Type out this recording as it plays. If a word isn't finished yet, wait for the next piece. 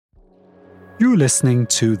You're listening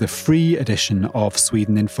to the free edition of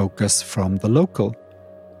Sweden in Focus from The Local.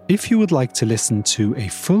 If you would like to listen to a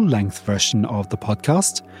full-length version of the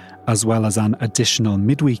podcast, as well as an additional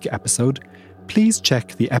midweek episode, please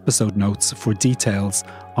check the episode notes for details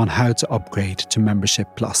on how to upgrade to Membership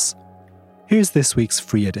Plus. Here's this week's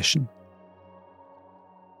free edition.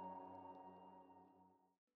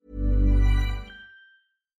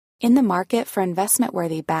 In the market for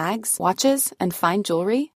investment-worthy bags, watches, and fine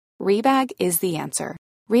jewelry, Rebag is the answer.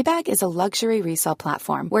 Rebag is a luxury resale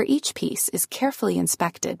platform where each piece is carefully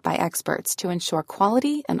inspected by experts to ensure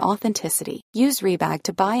quality and authenticity. Use Rebag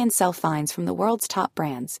to buy and sell finds from the world's top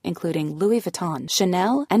brands, including Louis Vuitton,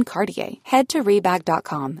 Chanel, and Cartier. Head to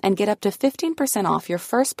Rebag.com and get up to 15% off your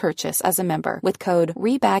first purchase as a member with code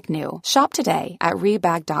REBAGNEW. Shop today at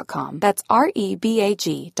Rebag.com. That's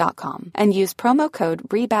REBAG.com. And use promo code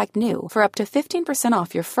REBAGNEW for up to 15%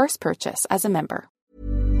 off your first purchase as a member.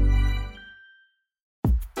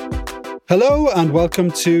 Hello and welcome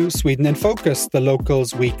to Sweden in Focus, the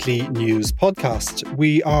Local's weekly news podcast.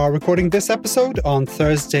 We are recording this episode on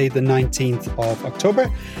Thursday, the 19th of October.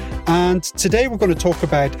 And today we're going to talk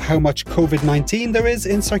about how much COVID-19 there is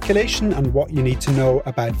in circulation and what you need to know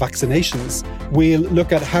about vaccinations. We'll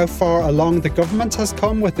look at how far along the government has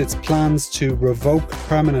come with its plans to revoke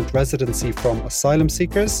permanent residency from asylum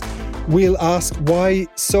seekers. We'll ask why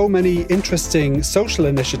so many interesting social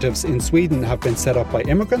initiatives in Sweden have been set up by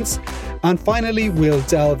immigrants. And finally, we'll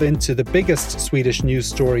delve into the biggest Swedish news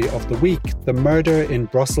story of the week, the murder in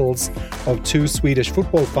Brussels of two Swedish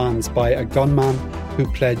football fans by a gunman who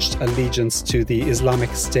pledged allegiance to the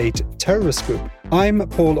Islamic State terrorist group. I'm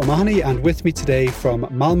Paul O'Mahony, and with me today from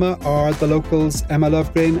Malmö are the Locals Emma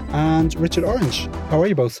Lovegren and Richard Orange. How are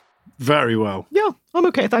you both? Very well. Yeah, I'm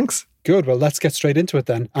okay, thanks. Good. Well, let's get straight into it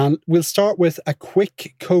then. And we'll start with a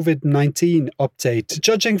quick COVID-19 update.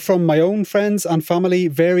 Judging from my own friends and family,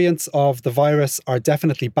 variants of the virus are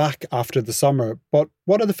definitely back after the summer. But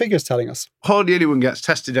what are the figures telling us? Hardly anyone gets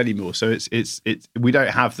tested anymore. So it's we don't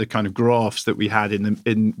have the kind of graphs that we had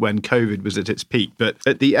in when COVID was at its peak. But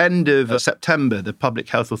at the end of September, the Public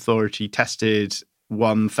Health Authority tested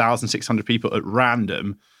 1,600 people at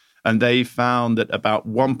random. And they found that about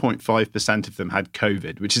 1.5% of them had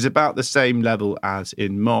COVID, which is about the same level as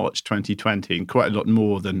in March 2020 and quite a lot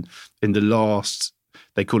more than in the last,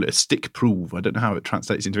 they call it a stick proof. I don't know how it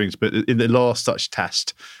translates into English, but in the last such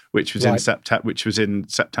test, which was in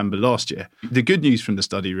September last year. The good news from the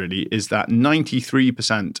study really is that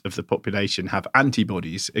 93% of the population have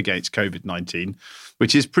antibodies against COVID-19,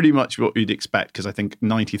 which is pretty much what you'd expect, because I think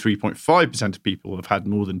 93.5% of people have had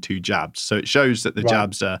more than 2 jabs. So it shows that the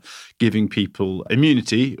jabs are giving people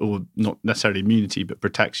immunity, or not necessarily immunity, but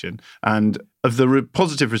protection. And of the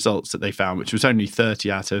positive results that they found, which was only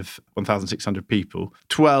 30 out of 1,600 people,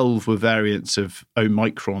 12 were variants of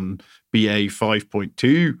Omicron BA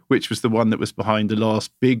 5.2, which was the one that was behind the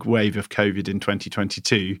last big wave of COVID in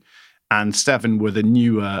 2022. And 7 were the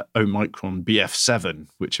newer Omicron BF7,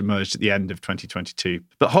 which emerged at the end of 2022.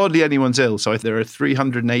 But hardly anyone's ill. So there are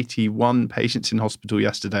 381 patients in hospital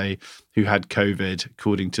yesterday who had COVID,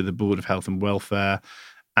 according to the Board of Health and Welfare.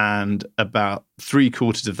 And about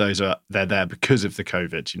 3/4 of those they're there because of the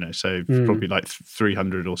COVID, so probably like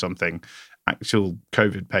 300 or something actual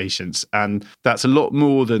COVID patients. And that's a lot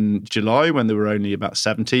more than July, when there were only about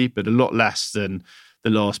 70, but a lot less than the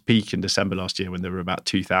last peak in December last year, when there were about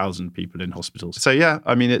 2,000 people in hospitals. So yeah,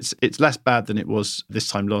 I mean, it's less bad than it was this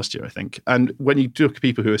time last year, I think. And when you look at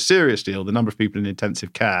people who are seriously ill, the number of people in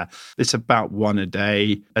intensive care, it's about 1 a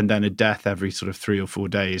day, and then a death every sort of 3 or 4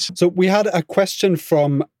 days. So we had a question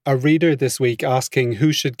from a reader this week asking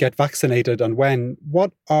who should get vaccinated and when.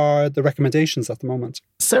 What are the recommendations at the moment?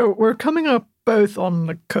 So we're coming up both on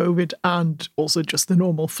the COVID and also just the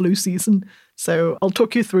normal flu season. So I'll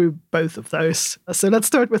talk you through both of those. So let's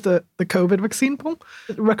start with the COVID vaccine, Paul.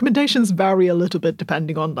 The recommendations vary a little bit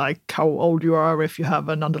depending on how old you are, if you have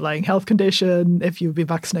an underlying health condition, if you've been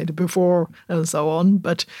vaccinated before, and so on.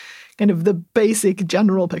 But kind of the basic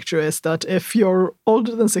general picture is that if you're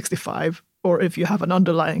older than 65, or if you have an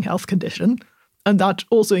underlying health condition, and that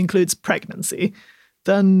also includes pregnancy,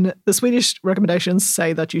 then the Swedish recommendations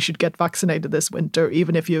say that you should get vaccinated this winter,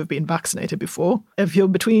 even if you've been vaccinated before. If you're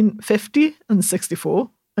between 50 and 64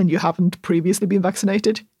 and you haven't previously been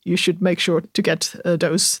vaccinated, you should make sure to get a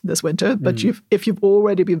dose this winter. But if you've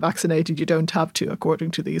already been vaccinated, you don't have to, according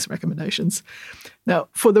to these recommendations. Now,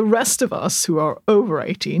 for the rest of us who are over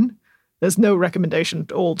 18, There's no recommendation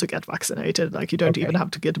at all to get vaccinated. Like, you don't even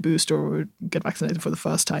have to get a booster or get vaccinated for the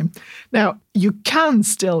first time. Now, you can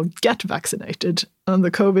still get vaccinated, and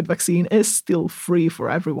the COVID vaccine is still free for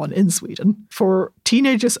everyone in Sweden. For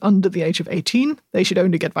teenagers under the age of 18, they should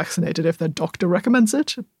only get vaccinated if their doctor recommends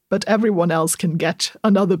it, but everyone else can get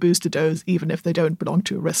another booster dose even if they don't belong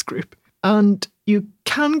to a risk group. And you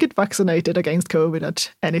can get vaccinated against COVID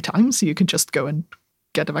at any time, so you can just go and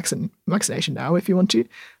get a vaccination now if you want to.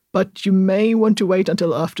 But you may want to wait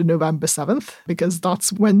until after November 7th, because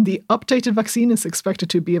that's when the updated vaccine is expected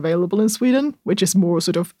to be available in Sweden, which is more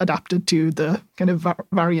sort of adapted to the kind of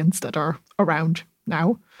variants that are around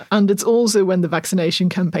now. And it's also when the vaccination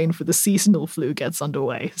campaign for the seasonal flu gets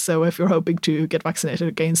underway. So if you're hoping to get vaccinated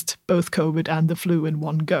against both COVID and the flu in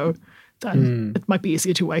one go, then it might be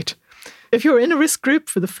easier to wait. If you're in a risk group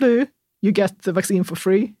for the flu, you get the vaccine for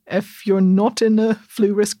free. If you're not in a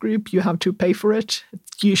flu risk group, you have to pay for it. It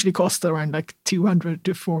usually costs around like 200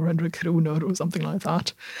 to 400 kronor or something like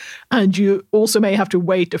that. And you also may have to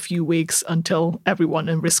wait a few weeks until everyone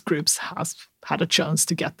in risk groups has had a chance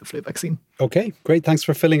to get the flu vaccine. Okay, great. Thanks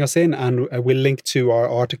for filling us in. And we'll link to our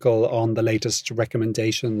article on the latest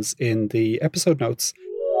recommendations in the episode notes.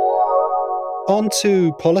 On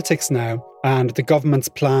to politics now, and the government's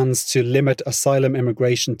plans to limit asylum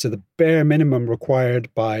immigration to the bare minimum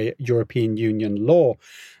required by European Union law.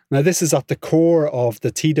 Now, this is at the core of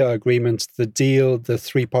the TIDA agreement, the deal the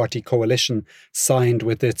three-party coalition signed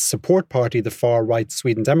with its support party, the far-right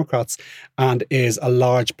Sweden Democrats, and is a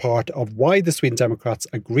large part of why the Sweden Democrats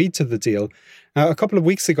agreed to the deal. A couple of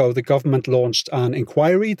weeks ago, the government launched an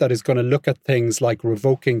inquiry that is going to look at things like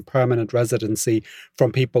revoking permanent residency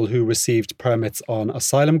from people who received permits on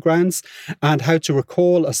asylum grounds and how to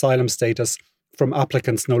recall asylum status from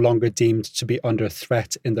applicants no longer deemed to be under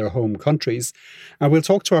threat in their home countries. And we'll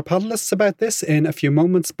talk to our panellists about this in a few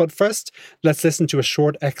moments. But first, let's listen to a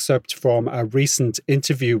short excerpt from a recent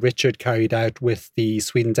interview Richard carried out with the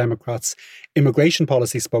Sweden Democrats' immigration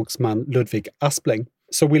policy spokesman, Ludvig Aspling.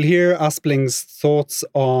 So we'll hear Aspling's thoughts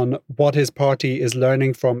on what his party is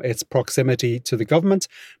learning from its proximity to the government.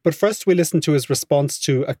 But first, we listen to his response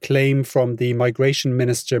to a claim from the Migration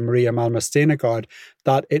Minister, Maria Malmer Stenergard,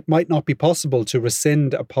 that it might not be possible to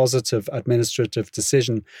rescind a positive administrative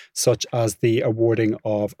decision, such as the awarding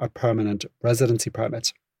of a permanent residency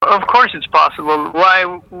permit. Of course it's possible. Why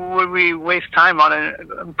would we waste time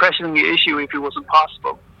on pressing the issue if it wasn't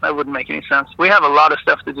possible? That wouldn't make any sense. We have a lot of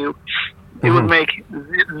stuff to do. It would make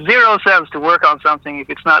zero sense to work on something if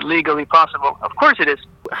it's not legally possible. Of course it is.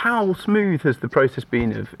 How smooth has the process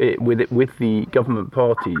been with the government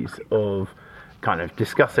parties of kind of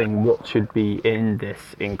discussing what should be in this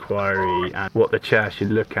inquiry and what the chair should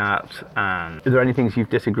look at? And are there any things you've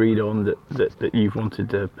disagreed on that you've wanted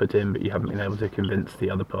to put in but you haven't been able to convince the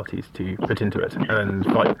other parties to put into it? And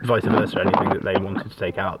vice versa, anything that they wanted to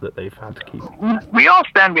take out that they've had to keep? We all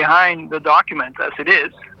stand behind the document as it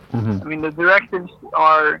is. I mean, the directives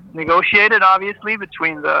are negotiated, obviously,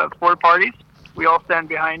 between the four parties. We all stand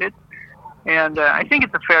behind it. And I think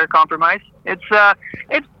it's a fair compromise. It's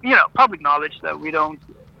public knowledge that we don't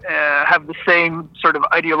have the same sort of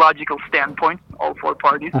ideological standpoint, all four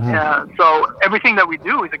parties. So everything that we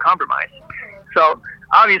do is a compromise. So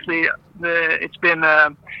obviously it's been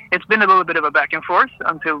a little bit of a back and forth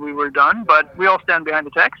until we were done, but we all stand behind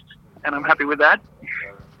the text, and I'm happy with that.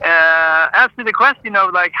 As to the question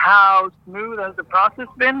of like how smooth has the process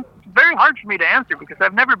been, it's very hard for me to answer because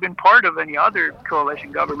I've never been part of any other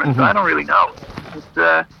coalition government, so I don't really know.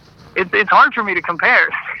 It's hard for me to compare.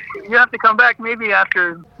 You have to come back maybe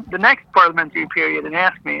after the next parliamentary period and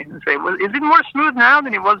ask me and say, well, is it more smooth now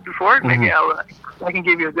than it was before? Maybe I can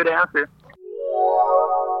give you a good answer.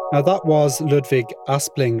 Now, that was Ludvig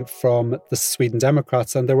Aspling from the Sweden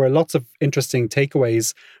Democrats, and there were lots of interesting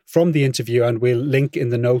takeaways from the interview, and we'll link in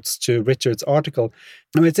the notes to Richard's article.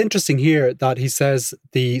 Now, it's interesting here that he says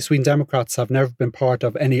the Sweden Democrats have never been part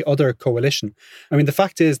of any other coalition. I mean, the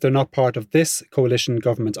fact is they're not part of this coalition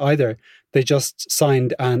government either. They just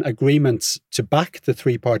signed an agreement to back the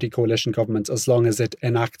three-party coalition government as long as it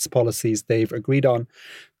enacts policies they've agreed on.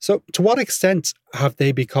 So to what extent have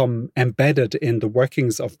they become embedded in the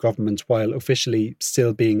workings of government while officially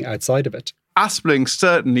still being outside of it? Aspling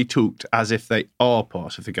certainly talked as if they are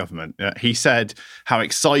part of the government. He said how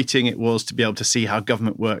exciting it was to be able to see how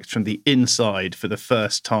government works from the inside for the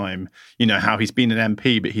first time. You know, how he's been an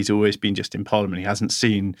MP, but he's always been just in Parliament. He hasn't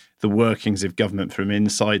seen the workings of government from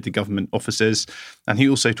inside the government offices. And he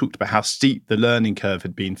also talked about how steep the learning curve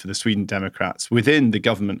had been for the Sweden Democrats within the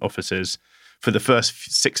government offices for the first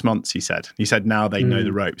 6 months, he said now they know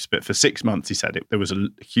the ropes. But for 6 months, he said there was a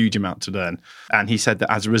huge amount to learn. And he said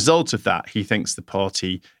that as a result of that, he thinks the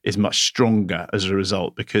party is much stronger as a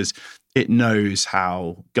result, because it knows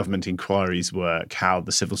how government inquiries work, how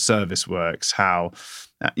the civil service works, how,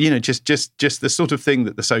 just the sort of thing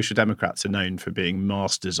that the Social Democrats are known for being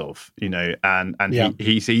masters of, and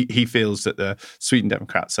he feels that the Sweden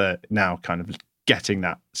Democrats are now kind of getting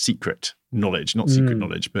that secret knowledge, not secret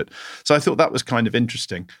knowledge. But so I thought that was kind of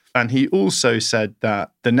interesting. And he also said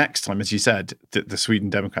that the next time, as you said, that the Sweden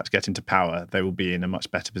Democrats get into power, they will be in a much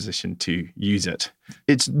better position to use it.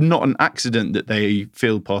 It's not an accident that they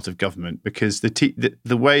feel part of government, because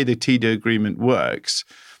the way the TIDA agreement works,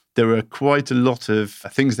 there are quite a lot of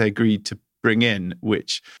things they agreed to bring in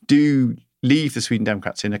which do leave the Sweden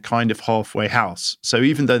Democrats in a kind of halfway house. So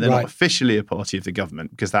even though they're not officially a party of the government,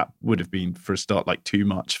 because that would have been, for a start, like too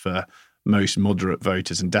much for most moderate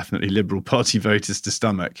voters and definitely Liberal Party voters to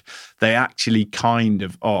stomach, they actually kind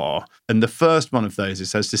of are. And the first one of those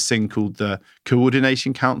is there's this thing called the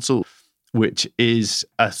Coordination Council, which is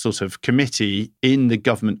a sort of committee in the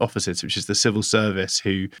government offices, which is the civil service,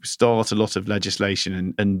 who start a lot of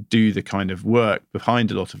legislation and do the kind of work behind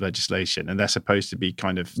a lot of legislation. And they're supposed to be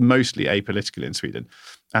kind of mostly apolitical in Sweden.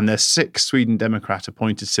 And there's 6 Sweden Democrat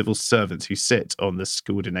appointed civil servants who sit on this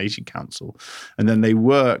Coordination Council. And then they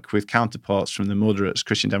work with counterparts from the moderates,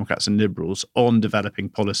 Christian Democrats and Liberals on developing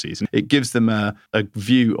policies. And it gives them a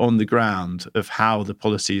view on the ground of how the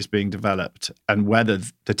policy is being developed and whether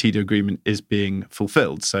the TIDA agreement is being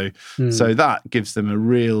fulfilled. So that gives them a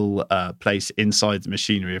real place inside the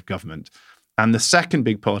machinery of government. And the second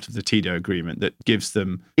big part of the TIDA agreement that gives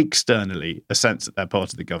them externally a sense that they're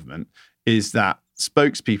part of the government is that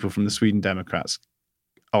spokespeople from the Sweden Democrats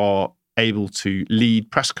are able to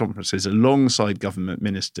lead press conferences alongside government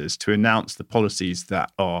ministers to announce the policies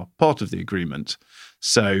that are part of the agreement.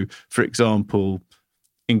 So, for example,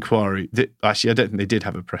 actually, I don't think they did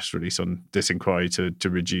have a press release on this inquiry to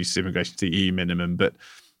reduce immigration to the EU minimum, but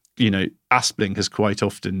Aspling has quite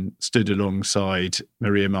often stood alongside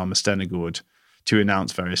Maria Malmer Stenergard to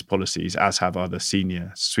announce various policies, as have other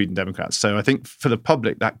senior Sweden Democrats. So I think for the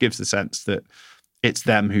public, that gives the sense that it's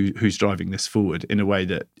them who's driving this forward in a way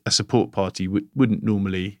that a support party wouldn't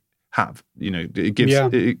normally have.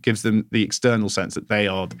 It gives them the external sense that they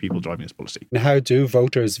are the people driving this policy. How do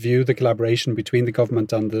voters view the collaboration between the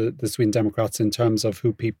government and the Sweden Democrats in terms of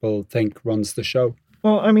who people think runs the show?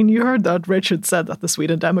 Well, I mean, you heard that Richard said that the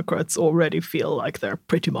Sweden Democrats already feel like they're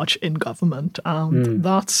pretty much in government. And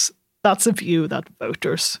that's a view that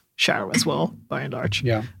voters share as well, by and large.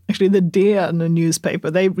 Yeah. Actually, the DN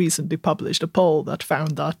newspaper, they recently published a poll that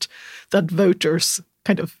found that voters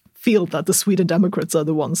kind of feel that the Sweden Democrats are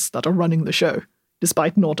the ones that are running the show,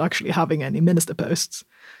 despite not actually having any minister posts.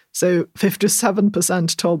 So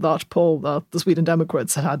 57% told that poll that the Sweden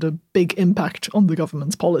Democrats had a big impact on the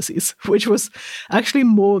government's policies, which was actually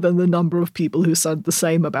more than the number of people who said the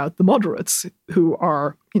same about the moderates, who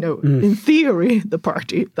are, in theory, the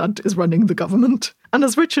party that is running the government. And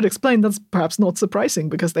as Richard explained, that's perhaps not surprising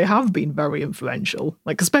because they have been very influential,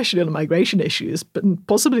 especially on migration issues, but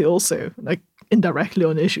possibly also indirectly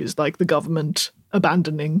on issues like the government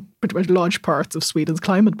abandoning pretty much large parts of Sweden's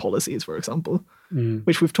climate policies, for example,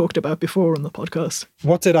 which we've talked about before on the podcast.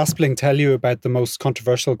 What did Aspling tell you about the most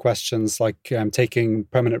controversial questions, like taking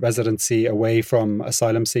permanent residency away from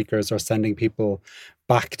asylum seekers or sending people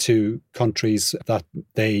back to countries that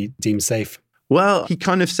they deem safe? Well, he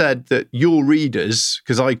kind of said that your readers,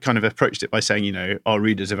 because I kind of approached it by saying, our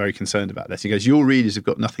readers are very concerned about this. He goes, your readers have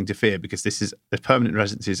got nothing to fear because the permanent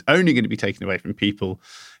residency is only going to be taken away from people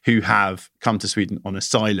who have come to Sweden on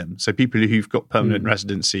asylum. So people who've got permanent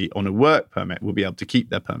residency on a work permit will be able to keep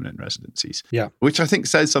their permanent residencies. Yeah. Which I think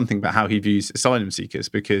says something about how he views asylum seekers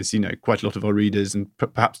because, quite a lot of our readers and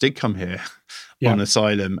perhaps did come here on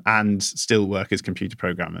asylum and still work as computer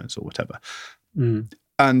programmers or whatever.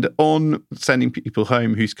 And on sending people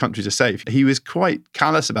home whose countries are safe, he was quite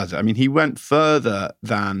callous about it. I mean, he went further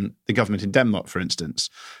than the government in Denmark, for instance,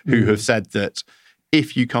 who have said that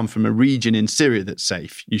if you come from a region in Syria that's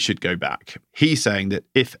safe, you should go back. He's saying that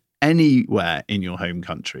if anywhere in your home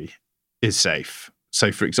country is safe,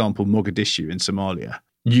 so for example, Mogadishu in Somalia,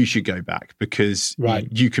 you should go back because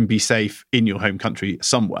you can be safe in your home country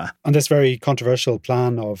somewhere. And this very controversial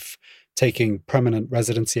plan of taking permanent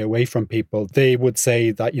residency away from people, they would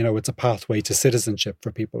say that, it's a pathway to citizenship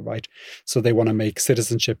for people, right? So they want to make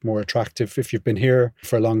citizenship more attractive. If you've been here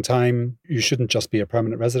for a long time, you shouldn't just be a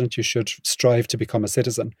permanent resident, you should strive to become a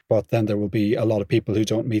citizen. But then there will be a lot of people who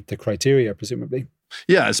don't meet the criteria, presumably.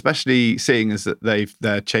 Yeah, especially seeing as that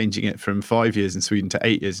they're changing it from 5 years in Sweden to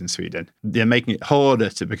 8 years in Sweden. They're making it harder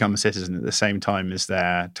to become a citizen at the same time as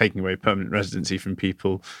they're taking away permanent residency from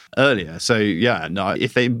people earlier. So yeah, no,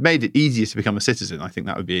 if they made it easier to become a citizen, I think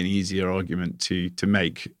that would be an easier argument to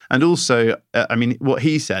make. And also, I mean, what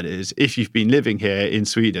he said is, if you've been living here in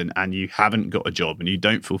Sweden and you haven't got a job and you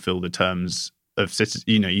don't fulfill the terms of citizen,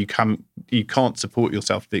 you can't support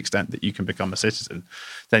yourself to the extent that you can become a citizen,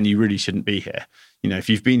 then you really shouldn't be here. If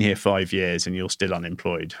you've been here 5 years and you're still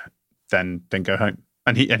unemployed, then go home.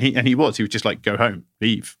 And he was just like, go home,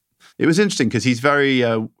 leave. It was interesting because he's very,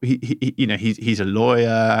 he's a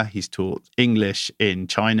lawyer. He's taught English in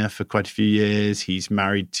China for quite a few years. He's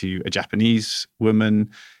married to a Japanese woman.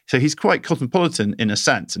 So he's quite cosmopolitan in a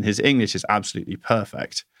sense, and his English is absolutely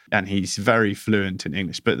perfect. And he's very fluent in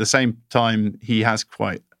English. But at the same time, he has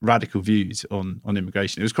quite radical views on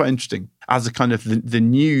immigration. It was quite interesting. As a kind of the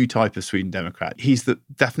new type of Sweden Democrat, he's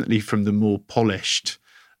definitely from the more polished,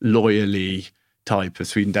 lawyerly type of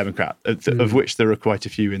Sweden Democrat, of which there are quite a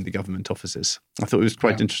few in the government offices. I thought it was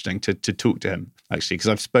quite interesting to talk to him, actually, because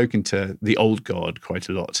I've spoken to the old guard quite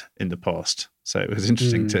a lot in the past. So it was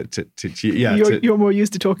interesting You're more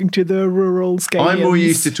used to talking to the rural Scanians. I'm more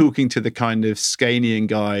used to talking to the kind of Scanian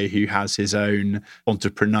guy who has his own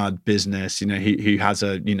entrepreneur business, who has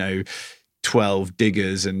 12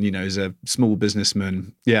 diggers and, is a small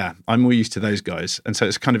businessman. Yeah, I'm more used to those guys. And so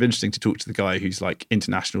it's kind of interesting to talk to the guy who's like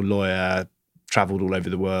international lawyer, travelled all over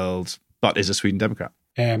the world, but is a Sweden Democrat.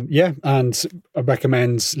 And I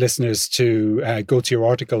recommend listeners to go to your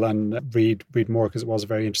article and read more, because it was a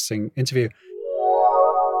very interesting interview.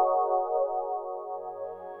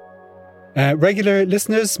 Regular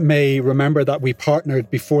listeners may remember that we partnered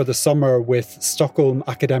before the summer with Stockholm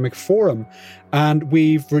Academic Forum, and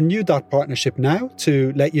we've renewed that partnership now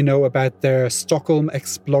to let you know about their Stockholm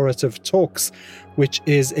Explorative Talks, which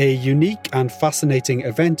is a unique and fascinating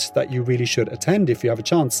event that you really should attend if you have a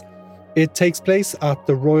chance. It takes place at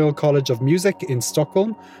the Royal College of Music in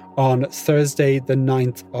Stockholm on Thursday, the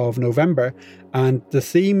 9th of November. And the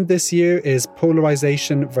theme this year is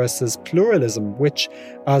polarization versus pluralism, which,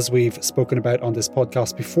 as we've spoken about on this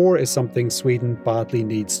podcast before, is something Sweden badly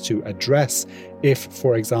needs to address if,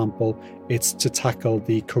 for example, it's to tackle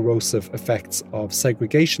the corrosive effects of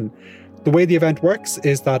segregation. The way the event works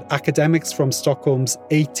is that academics from Stockholm's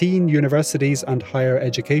 18 universities and higher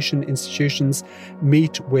education institutions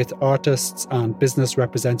meet with artists and business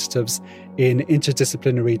representatives in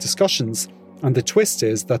interdisciplinary discussions. And the twist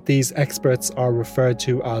is that these experts are referred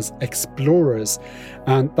to as explorers.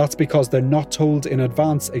 And that's because they're not told in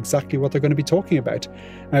advance exactly what they're going to be talking about.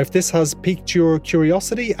 Now, if this has piqued your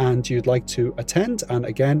curiosity and you'd like to attend, and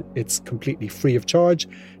again, it's completely free of charge,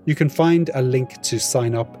 you can find a link to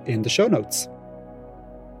sign up in the show notes.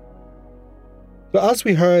 But as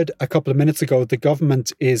we heard a couple of minutes ago, the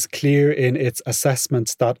government is clear in its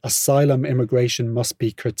assessment that asylum immigration must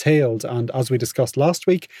be curtailed. And as we discussed last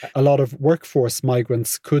week, a lot of workforce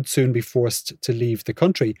migrants could soon be forced to leave the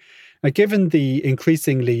country. Now, given the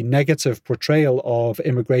increasingly negative portrayal of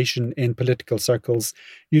immigration in political circles,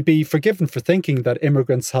 you'd be forgiven for thinking that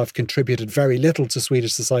immigrants have contributed very little to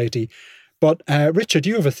Swedish society. But Richard,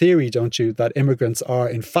 you have a theory, don't you, that immigrants are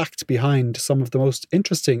in fact behind some of the most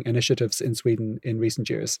interesting initiatives in Sweden in recent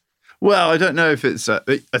years? Well, I don't know if it's a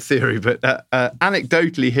theory, but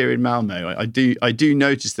anecdotally here in Malmö, I do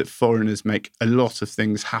notice that foreigners make a lot of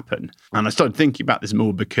things happen. And I started thinking about this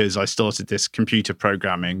more because I started this computer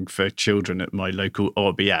programming for children at my local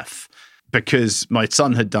RBF, because my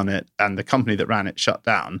son had done it and the company that ran it shut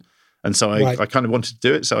down. And so I kind of wanted to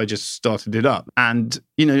do it, so I just started it up. And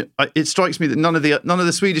it strikes me that none of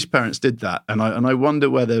the Swedish parents did that, and I wonder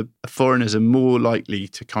whether foreigners are more likely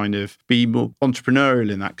to kind of be more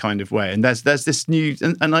entrepreneurial in that kind of way. And there's this new,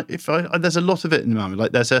 there's a lot of it in the moment.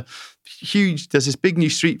 Like there's this big new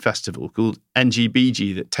street festival called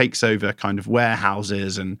NGBG that takes over kind of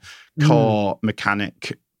warehouses and car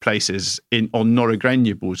mechanic places on Norra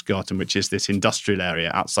Grängebåtsgatan, which is this industrial area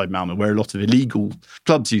outside Malmö where a lot of illegal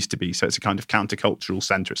clubs used to be. So it's a kind of countercultural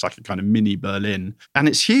centre. It's like a kind of mini Berlin. And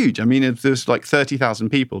it's huge. I mean, if there's like 30,000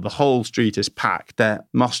 people, the whole street is packed. There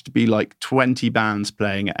must be like 20 bands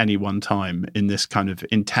playing at any one time in this kind of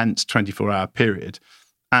intense 24-hour period.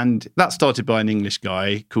 And that started by an English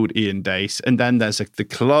guy called Ian Dace. And then there's the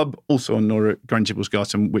club also on Norra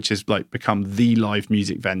Grängebåtsgatan, which has like become the live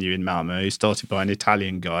music venue in Malmö, started by an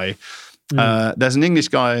Italian guy. There's an English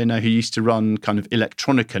guy I know who used to run kind of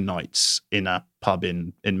electronica nights in a pub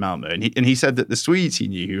in Malmö. And he said that the Swedes he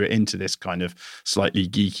knew who were into this kind of slightly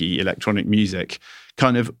geeky electronic music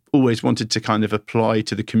kind of always wanted to kind of apply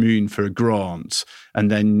to the commune for a grant and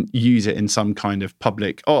then use it in some kind of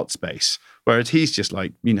public art space. Whereas he's just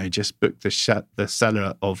like, just book the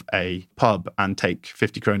cellar of a pub and take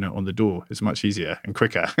 50 krona on the door. It's much easier and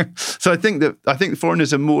quicker. So I think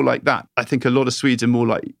foreigners are more like that. I think a lot of Swedes are more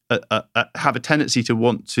like, have a tendency to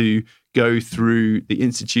want to go through the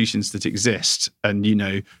institutions that exist and,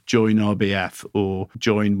 join RBF or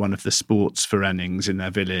join one of the sports förenings in their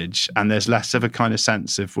village. And there's less of a kind of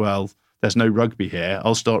sense of, well, there's no rugby here,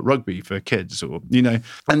 I'll start rugby for kids, or,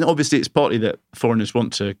 And obviously it's partly that foreigners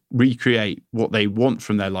want to recreate what they want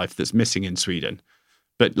from their life that's missing in Sweden.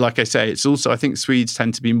 But like I say, it's also, I think Swedes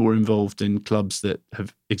tend to be more involved in clubs that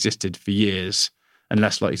have existed for years and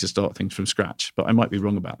less likely to start things from scratch. But I might be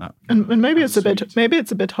wrong about that. And maybe it's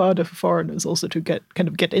a bit harder for foreigners also to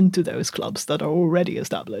get into those clubs that are already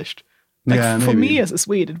established. For me as a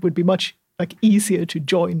Swede, it would be much easier to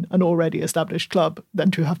join an already established club than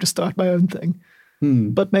to have to start my own thing.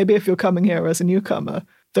 But maybe if you're coming here as a newcomer,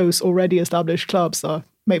 those already established clubs are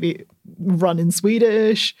maybe run in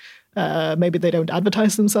Swedish. Maybe they don't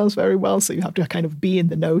advertise themselves very well, so you have to kind of be in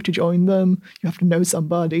the know to join them. You have to know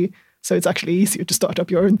somebody. So it's actually easier to start up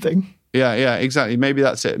your own thing. Yeah, exactly. Maybe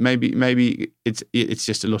that's it. Maybe it's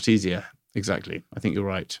just a lot easier. Exactly. I think you're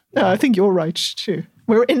right. Yeah, I think you're right too.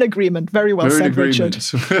 We're in agreement. Very well said, Richard.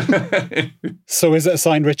 So is it a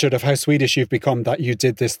sign, Richard, of how Swedish you've become that you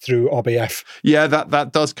did this through RBF? Yeah,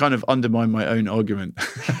 that does kind of undermine my own argument.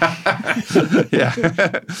 Yeah.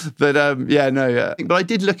 But But I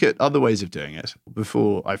did look at other ways of doing it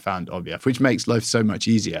before I found RBF, which makes life so much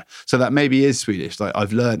easier. So that maybe is Swedish. Like,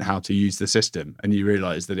 I've learned how to use the system, and you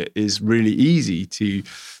realise that it is really easy to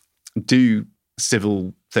do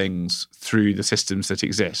civil things through the systems that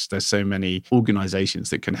exist. There's so many organizations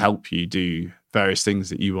that can help you do various things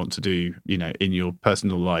that you want to do, in your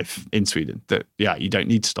personal life in Sweden, that, you don't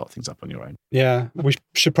need to start things up on your own. Yeah, we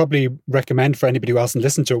should probably recommend for anybody who hasn't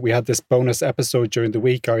listened to it, we had this bonus episode during the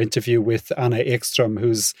week, our interview with Anna Ekström,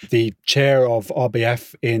 who's the chair of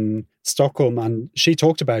RBF in Stockholm. And she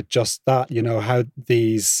talked about just that, how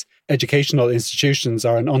these educational institutions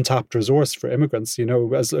are an untapped resource for immigrants.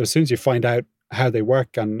 As soon as you find out how they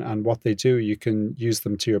work and what they do, you can use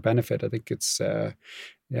them to your benefit. I think it's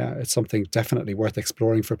something definitely worth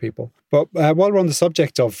exploring for people. But while we're on the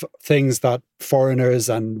subject of things that foreigners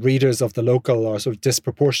and readers of the local are sort of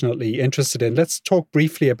disproportionately interested in, let's talk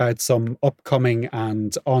briefly about some upcoming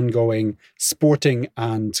and ongoing sporting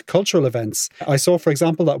and cultural events. I saw, for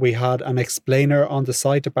example, that we had an explainer on the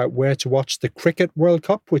site about where to watch the Cricket World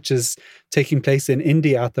Cup, which is taking place in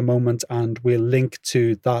India at the moment, and we'll link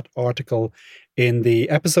to that article in the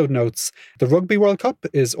episode notes. The Rugby World Cup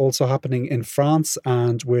is also happening in France,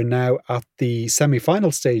 and we're now at the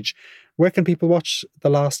semi-final stage. Where can people watch the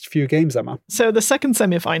last few games, Emma? So the second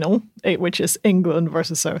semi-final, which is England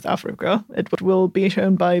versus South Africa, it will be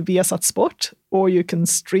shown by Viasat Sport, or you can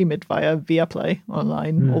stream it via Viaplay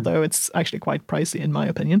online, although it's actually quite pricey in my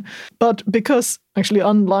opinion. But because actually,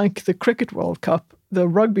 unlike the Cricket World Cup, the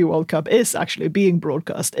Rugby World Cup is actually being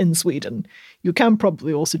broadcast in Sweden, you can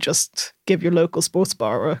probably also just give your local sports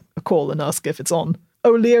bar a call and ask if it's on.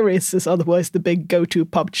 O'Leary's is otherwise the big go-to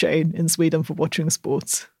pub chain in Sweden for watching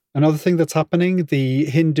sports. Another thing that's happening, the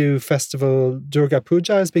Hindu festival Durga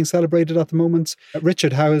Puja is being celebrated at the moment.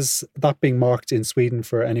 Richard, how is that being marked in Sweden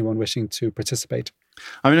for anyone wishing to participate?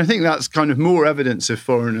 I think that's kind of more evidence of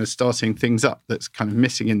foreigners starting things up that's kind of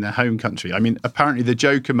missing in their home country. Apparently the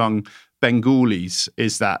joke among Bengalis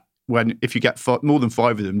is that if you get more than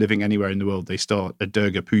 5 of them living anywhere in the world, they start a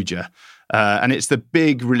Durga Puja. And it's the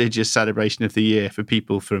big religious celebration of the year for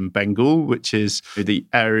people from Bengal, which is the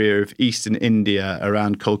area of eastern India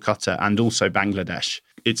around Kolkata and also Bangladesh.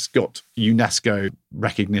 It's got UNESCO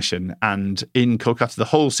recognition, and in Kolkata, the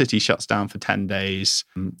whole city shuts down for 10 days.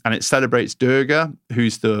 And it celebrates Durga,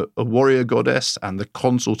 who's a warrior goddess and the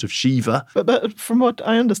consort of Shiva. But from what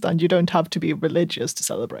I understand, you don't have to be religious to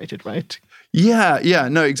celebrate it, right? Yeah,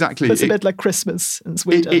 no, exactly. It's a bit like Christmas in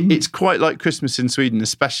Sweden. It's quite like Christmas in Sweden,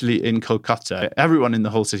 especially in Kolkata. Everyone in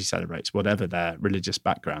the whole city celebrates, whatever their religious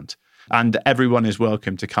background. And everyone is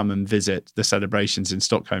welcome to come and visit the celebrations in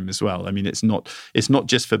Stockholm as well. It's not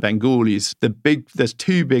just for Bengalis. There's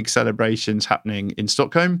 2 big celebrations happening in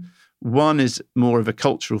Stockholm. One is more of a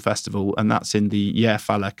cultural festival, and that's in the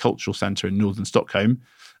Järfälla Cultural Centre in northern Stockholm.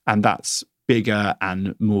 And that's bigger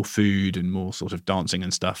and more food and more sort of dancing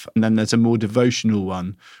and stuff. And then there's a more devotional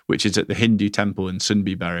one, which is at the Hindu temple in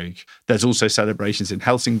Sundbyberg. There's also celebrations in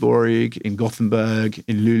Helsingborg, in Gothenburg,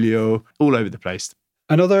 in Luleå, all over the place.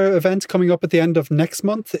 Another event coming up at the end of next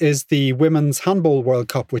month is the Women's Handball World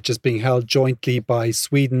Cup, which is being held jointly by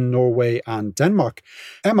Sweden, Norway and Denmark.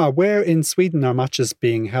 Emma, where in Sweden are matches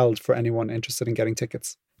being held for anyone interested in getting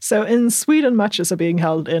tickets? So in Sweden, matches are being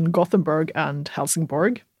held in Gothenburg and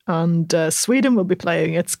Helsingborg. And Sweden will be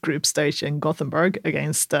playing its group stage in Gothenburg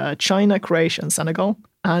against China, Croatia and Senegal.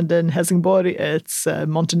 And in Helsingborg, it's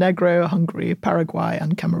Montenegro, Hungary, Paraguay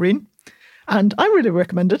and Cameroon. And I really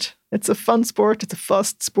recommend it. It's a fun sport, it's a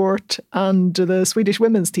fast sport, and the Swedish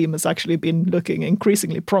women's team has actually been looking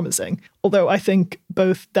increasingly promising. Although I think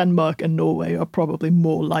both Denmark and Norway are probably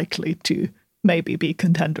more likely to maybe be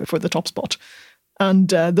contender for the top spot. And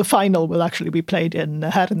the final will actually be played in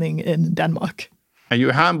Herning in Denmark. Are you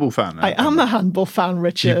a handball fan? I am a handball fan,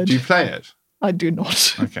 Richard. Do you play it? I do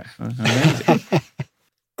not. Okay. Amazing.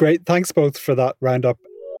 Great. Thanks both for that roundup.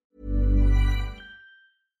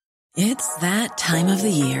 It's that time of the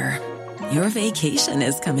year. Your vacation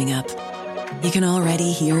is coming up. You can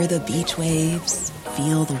already hear the beach waves,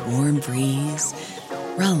 feel the warm breeze,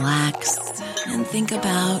 relax, and think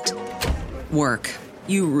about work.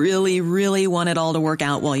 You really, really want it all to work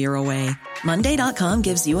out while you're away. Monday.com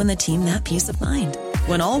gives you and the team that peace of mind.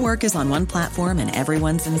 When all work is on one platform and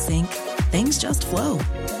everyone's in sync, things just flow.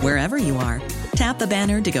 Wherever you are, tap the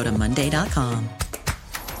banner to go to Monday.com.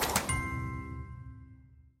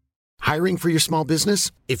 Hiring for your small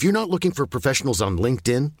business? If you're not looking for professionals on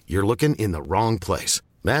LinkedIn, you're looking in the wrong place.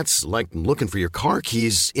 That's like looking for your car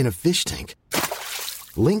keys in a fish tank.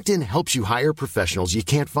 LinkedIn helps you hire professionals you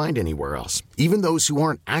can't find anywhere else, even those who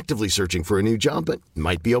aren't actively searching for a new job but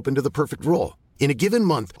might be open to the perfect role. In a given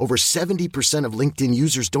month, over 70% of LinkedIn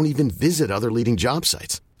users don't even visit other leading job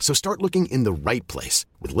sites. So start looking in the right place.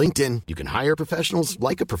 With LinkedIn, you can hire professionals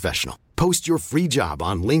like a professional. Post your free job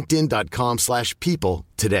on linkedin.com/people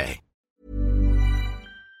today.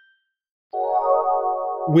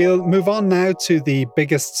 We'll move on now to the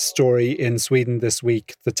biggest story in Sweden this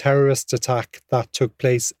week, the terrorist attack that took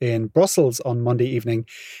place in Brussels on Monday evening,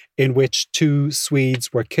 in which 2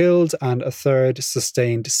 Swedes were killed and a third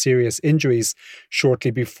sustained serious injuries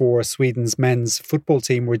shortly before Sweden's men's football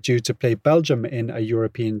team were due to play Belgium in a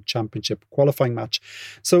European Championship qualifying match.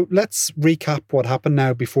 So let's recap what happened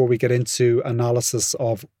now before we get into analysis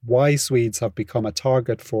of why Swedes have become a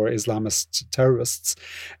target for Islamist terrorists.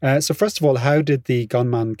 So first of all, how did the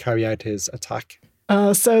gunman carry out his attack?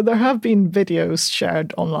 So there have been videos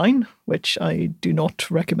shared online, which I do not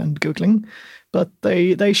recommend Googling, but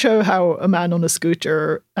they show how a man on a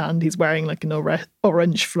scooter, and he's wearing like an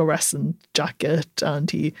orange fluorescent jacket, and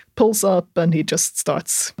he pulls up and he just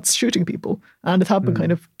starts shooting people. And it happened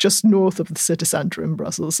kind of just north of the city centre in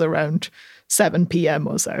Brussels around 7 p.m.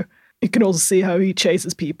 or so. You can also see how he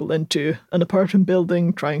chases people into an apartment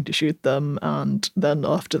building trying to shoot them, and then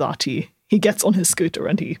after that he gets on his scooter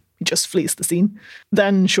and he just flees the scene.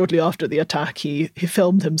 Then shortly after the attack, he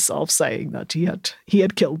filmed himself saying that he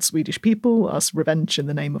had killed Swedish people as revenge in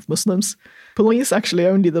the name of Muslims. Police actually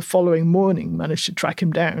only the following morning managed to track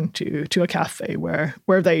him down to a cafe where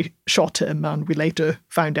they shot him, and we later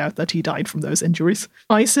found out that he died from those injuries.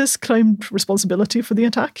 ISIS claimed responsibility for the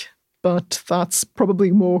attack, but that's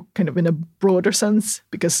probably more kind of in a broader sense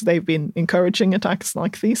because they've been encouraging attacks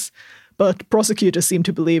like these. But prosecutors seem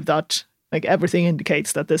to believe that everything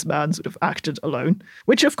indicates that this man sort of acted alone,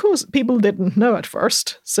 which of course people didn't know at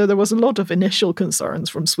first. So there was a lot of initial concerns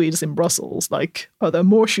from Swedes in Brussels, like, are there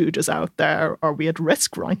more shooters out there? Are we at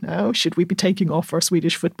risk right now? Should we be taking off our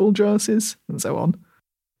Swedish football jerseys? And so on.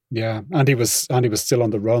 Yeah, and he was still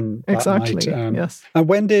on the run that exactly, night. Yes. And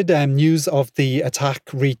when did news of the attack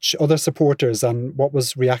reach other supporters, and what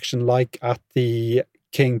was reaction like at the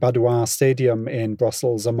King Baudouin Stadium in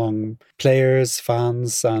Brussels among players,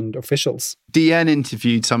 fans and officials? DN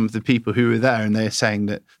interviewed some of the people who were there, and they're saying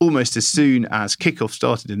that almost as soon as kickoff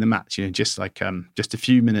started in the match, just a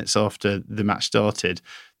few minutes after the match started,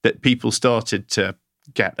 that people started to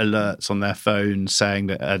get alerts on their phones saying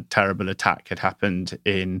that a terrible attack had happened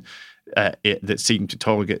that seemed to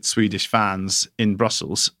target Swedish fans in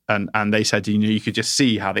Brussels. And they said, you could just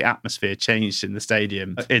see how the atmosphere changed in the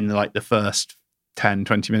stadium in the first 10,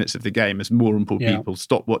 20 minutes of the game as more and more people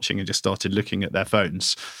stopped watching and just started looking at their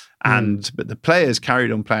phones. But the players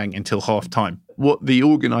carried on playing until half time. What the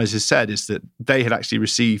organisers said is that they had actually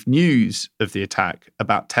received news of the attack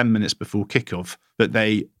about 10 minutes before kickoff, but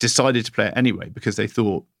they decided to play it anyway because they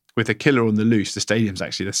thought, with a killer on the loose, the stadium's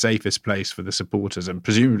actually the safest place for the supporters and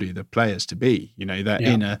presumably the players to be. They're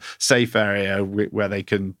in a safe area where they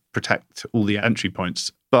can protect all the entry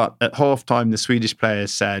points. But at halftime, the Swedish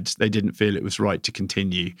players said they didn't feel it was right to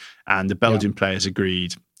continue, and the Belgian players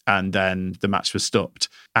agreed. and then the match was stopped.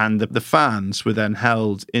 And the fans were then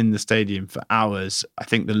held in the stadium for hours. I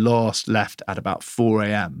think the last left at about 4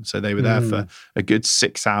 a.m. So they were there for a good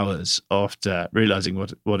 6 hours after realising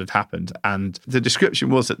what had happened. And the description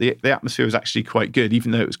was that the atmosphere was actually quite good,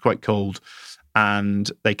 even though it was quite cold.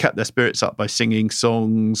 And they kept their spirits up by singing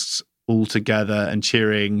songs all together and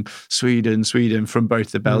cheering Sweden, Sweden from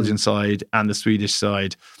both the Belgian side and the Swedish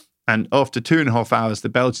side. And after 2.5 hours, the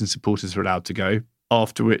Belgian supporters were allowed to go,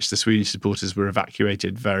 after which the Swedish supporters were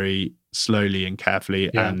evacuated very slowly and carefully.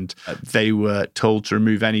 Yeah. And they were told to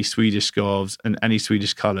remove any Swedish scarves and any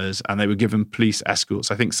Swedish colours, and they were given police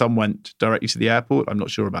escorts. I think some went directly to the airport. I'm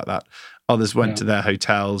not sure about that. Others went to their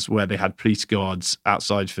hotels where they had police guards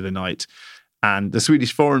outside for the night. And the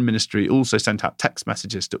Swedish Foreign Ministry also sent out text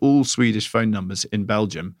messages to all Swedish phone numbers in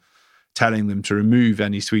Belgium, telling them to remove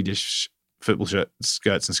any Swedish football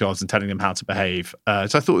skirts and scarves and telling them how to behave. So I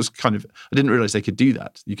thought it was I didn't realise they could do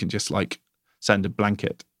that. You can just send a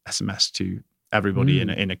blanket SMS to everybody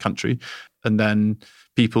in a country. And then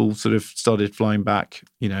people sort of started flying back,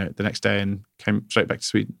 the next day and came straight back to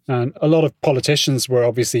Sweden. And a lot of politicians were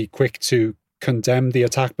obviously quick to condemn the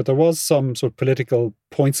attack, but there was some sort of political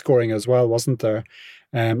point scoring as well, wasn't there?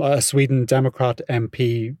 A Sweden Democrat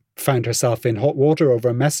MP found herself in hot water over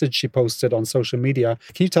a message she posted on social media.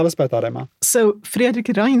 Can you tell us about that, Emma? So Fredrik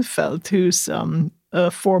Reinfeldt, who's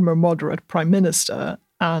a former moderate prime minister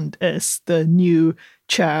and is the new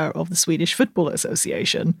chair of the Swedish Football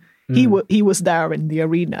Association, he was there in the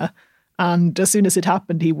arena. And as soon as it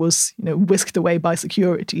happened, he was, whisked away by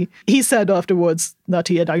security. He said afterwards that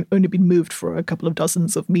he had only been moved for a couple of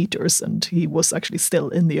dozens of meters and he was actually still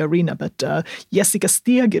in the arena. But Jessica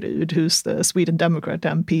Stegerud, who's the Sweden Democrat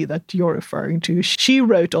MP that you're referring to, she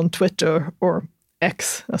wrote on Twitter, or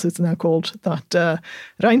X as it's now called, that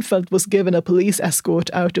Reinfeldt was given a police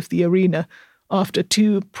escort out of the arena after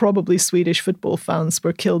 2 probably Swedish football fans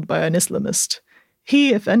were killed by an Islamist.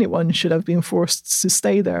 He, if anyone, should have been forced to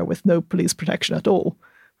stay there with no police protection at all.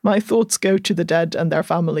 My thoughts go to the dead and their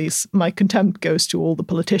families. My contempt goes to all the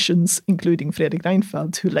politicians, including Fredrik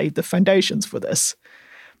Reinfeldt, who laid the foundations for this.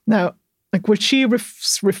 Now, what she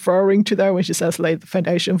referring to there when she says laid the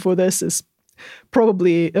foundation for this is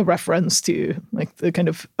probably a reference to the kind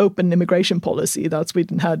of open immigration policy that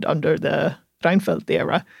Sweden had under the Reinfeldt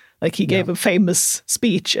era. He gave a famous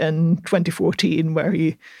speech in 2014 where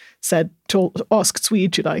he asked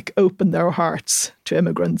Swedes to open their hearts to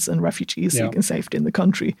immigrants and refugees seeking safety in the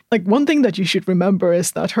country. One thing that you should remember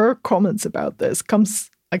is that her comments about this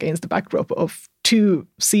comes against the backdrop of 2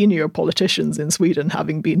 senior politicians in Sweden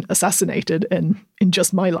having been assassinated in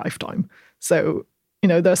just my lifetime. So,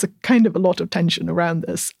 there's a lot of tension around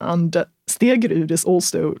this. And Stegerud is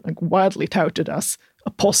also widely touted as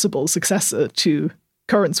a possible successor to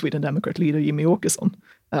current Sweden Democrat leader Jimmie Åkesson.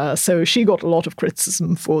 So she got a lot of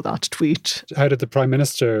criticism for that tweet. How did the Prime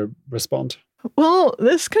Minister respond? Well,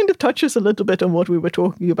 this kind of touches a little bit on what we were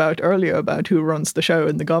talking about earlier about who runs the show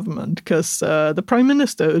in the government, because the Prime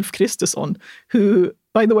Minister, Ulf Kristersson, who,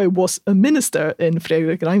 by the way, was a minister in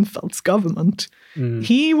Fredrik Reinfeldt's government,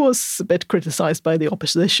 he was a bit criticised by the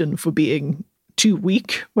opposition for being too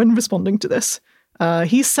weak when responding to this.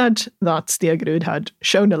 He said that Stegerud had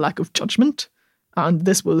shown a lack of judgment, and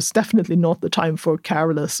this was definitely not the time for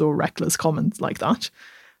careless or reckless comments like that.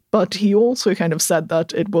 But he also kind of said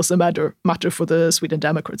that it was a matter for the Sweden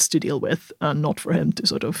Democrats to deal with and not for him to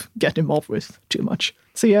sort of get involved with too much.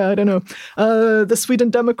 So yeah, I don't know. The Sweden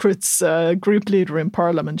Democrats group leader in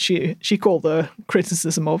parliament, she called the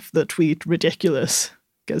criticism of the tweet ridiculous,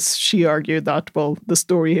 because she argued that, well, the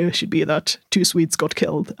story here should be that 2 Swedes got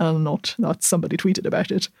killed and not that somebody tweeted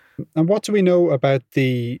about it. And what do we know about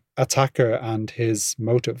the attacker and his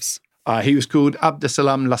motives? He was called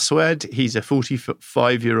Abdesalam Laswed. He's a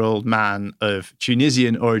 45-year-old man of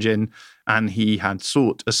Tunisian origin, and he had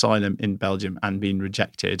sought asylum in Belgium and been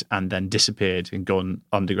rejected and then disappeared and gone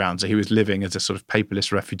underground. So he was living as a sort of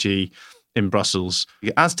paperless refugee in Brussels.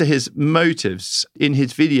 As to his motives, in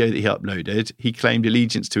his video that he uploaded, he claimed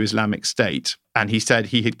allegiance to Islamic State, and he said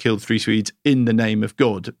he had killed 3 Swedes in the name of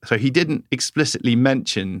God. So he didn't explicitly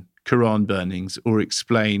mention Quran burnings or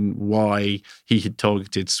explain why he had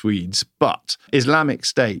targeted Swedes. But Islamic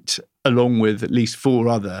State, along with at least 4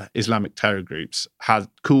 other Islamic terror groups, had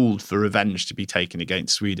called for revenge to be taken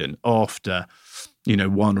against Sweden after,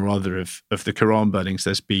 one or other of the Quran burnings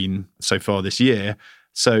there's been so far this year.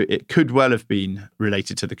 So it could well have been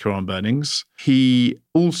related to the Quran burnings. He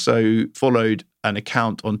also followed an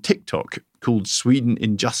account on TikTok called Sweden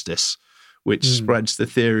Injustice, which spreads the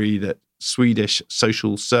theory that Swedish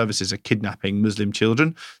social services are kidnapping Muslim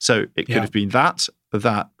children. So it could have been that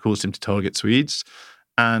caused him to target Swedes.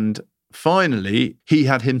 And finally, he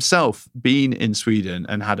had himself been in Sweden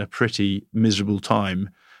and had a pretty miserable time.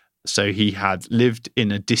 So he had lived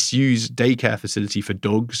in a disused daycare facility for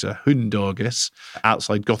dogs, a Hunddagis,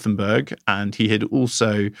 outside Gothenburg. And he had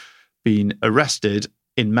also been arrested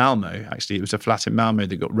in Malmo. Actually, it was a flat in Malmo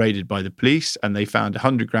that got raided by the police, and they found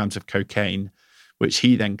 100 grams of cocaine, which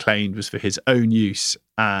he then claimed was for his own use.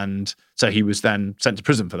 And so he was then sent to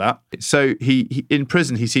prison for that. So he in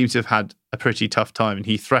prison, he seems to have had a pretty tough time, and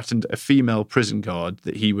he threatened a female prison guard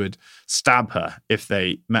that he would stab her if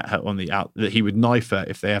they met her on the that he would knife her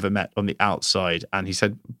if they ever met on the outside. And he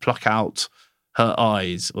said, pluck out her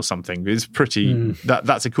eyes or something. It's pretty,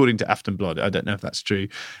 that's according to Aftonbladet. I don't know if that's true.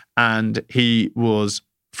 And he was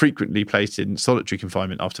frequently placed in solitary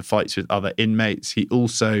confinement after fights with other inmates. He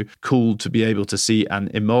also called to be able to see an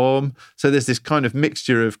imam. So there's this kind of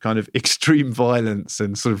mixture of kind of extreme violence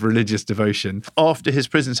and sort of religious devotion. After his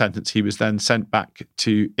prison sentence, he was then sent back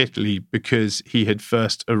to Italy because he had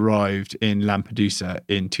first arrived in Lampedusa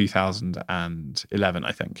in 2011,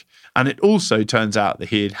 I think. And it also turns out that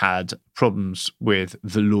he had had problems with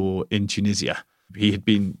the law in Tunisia. He had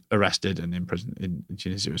been arrested and imprisoned in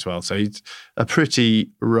Tunisia as well. So he's a pretty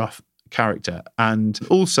rough character. And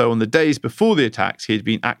also on the days before the attacks, he had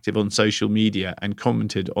been active on social media and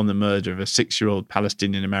commented on the murder of a 6-year-old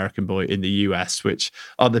Palestinian-American boy in the US, which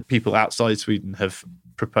other people outside Sweden have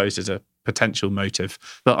proposed as a potential motive.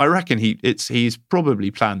 But I reckon he's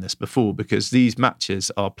probably planned this before, because these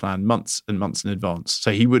matches are planned months and months in advance.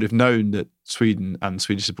 So he would have known that Sweden and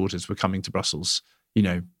Swedish supporters were coming to Brussels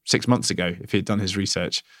 6 months ago if he had done his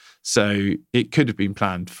research. So it could have been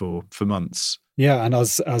planned for months. Yeah, and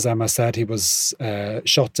as Emma said, he was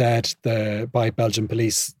shot dead by Belgian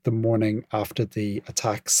police the morning after the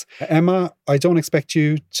attacks. Emma, I don't expect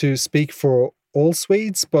you to speak for all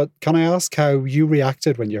Swedes, but can I ask how you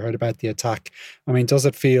reacted when you heard about the attack? I mean, does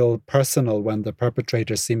it feel personal when the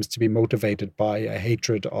perpetrator seems to be motivated by a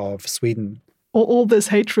hatred of Sweden? All this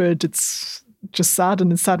hatred, it's just sad,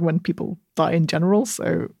 and it's sad when people die in general.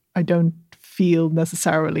 So I don't feel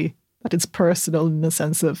necessarily that it's personal in the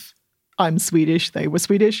sense of I'm Swedish, they were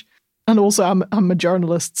Swedish. And also I'm a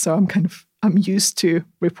journalist, so I'm used to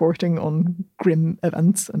reporting on grim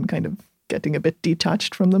events and kind of getting a bit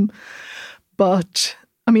detached from them. But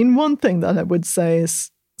I mean, one thing that I would say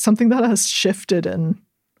is something that has shifted in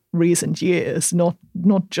recent years, not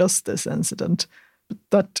just this incident, but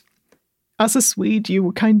that as a Swede, you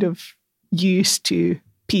were kind of used to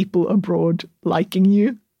people abroad liking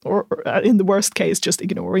you, or in the worst case, just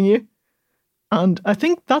ignoring you. And I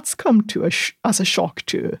think that's come to as a shock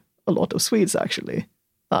to a lot of Swedes, actually,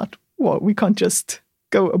 that we can't just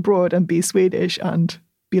go abroad and be Swedish and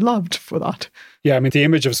be loved for that. Yeah, I mean, the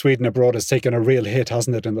image of Sweden abroad has taken a real hit,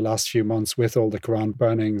 hasn't it, in the last few months with all the Quran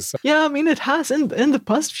burnings? Yeah, I mean, it has in the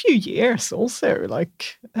past few years also.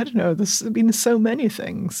 Like, I don't know, there's been so many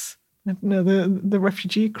things. I don't know, the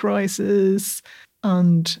refugee crisis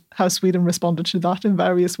and how Sweden responded to that in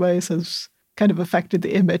various ways has kind of affected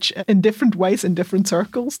the image in different ways in different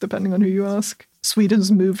circles, depending on who you ask.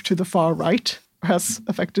 Sweden's move to the far right has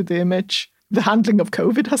affected the image. The handling of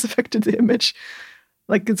COVID has affected the image.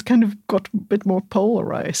 Like, it's kind of got a bit more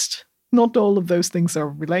polarized. Not all of those things are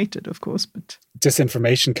related, of course, but...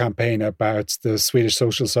 Disinformation campaign about the Swedish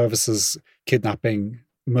social services kidnapping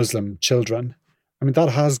Muslim children. I mean, that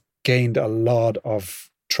has gained a lot of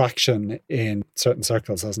traction in certain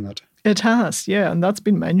circles, hasn't it? It has, yeah. And that's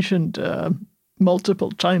been mentioned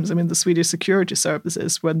multiple times. I mean, the Swedish security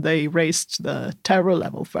services, when they raised the terror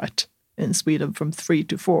level threat in Sweden from 3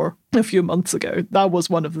 to 4 a few months ago, that was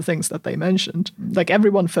one of the things that they mentioned. Like,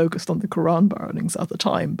 everyone focused on the Quran burnings at the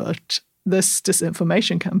time, but this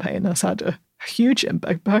disinformation campaign has had a huge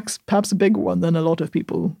impact, perhaps a bigger one than a lot of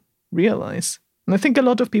people realize. And I think a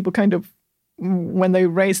lot of people kind of, when they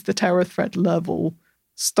raised the terror threat level,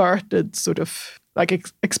 started sort of like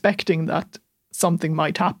expecting that something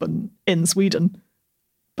might happen in Sweden.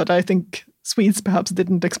 But I think Swedes perhaps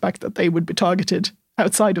didn't expect that they would be targeted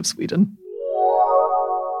outside of Sweden.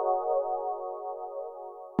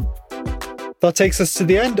 That takes us to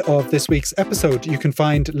the end of this week's episode. You can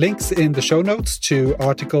find links in the show notes to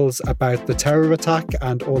articles about the terror attack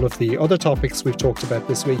and all of the other topics we've talked about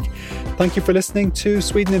this week. Thank you for listening to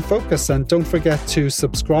Sweden in Focus, and don't forget to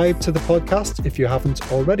subscribe to the podcast if you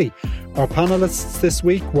haven't already. Our panellists this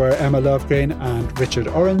week were Emma Lovegren and Richard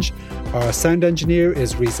Orange. Our sound engineer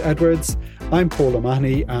is Rhys Edwards. I'm Paul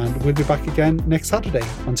O'Mahony, and we'll be back again next Saturday.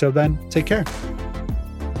 Until then, take care.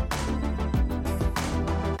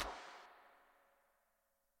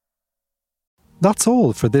 That's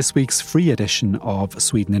all for this week's free edition of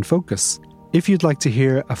Sweden in Focus. If you'd like to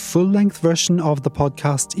hear a full-length version of the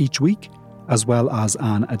podcast each week, as well as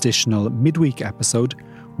an additional midweek episode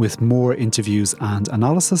with more interviews and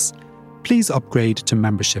analysis, please upgrade to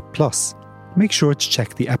Membership Plus. Make sure to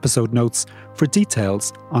check the episode notes for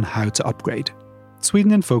details on how to upgrade.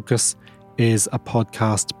 Sweden in Focus is a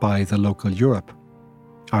podcast by The Local Europe.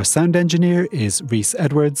 Our sound engineer is Rhys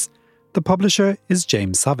Edwards. The publisher is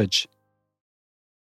James Savage.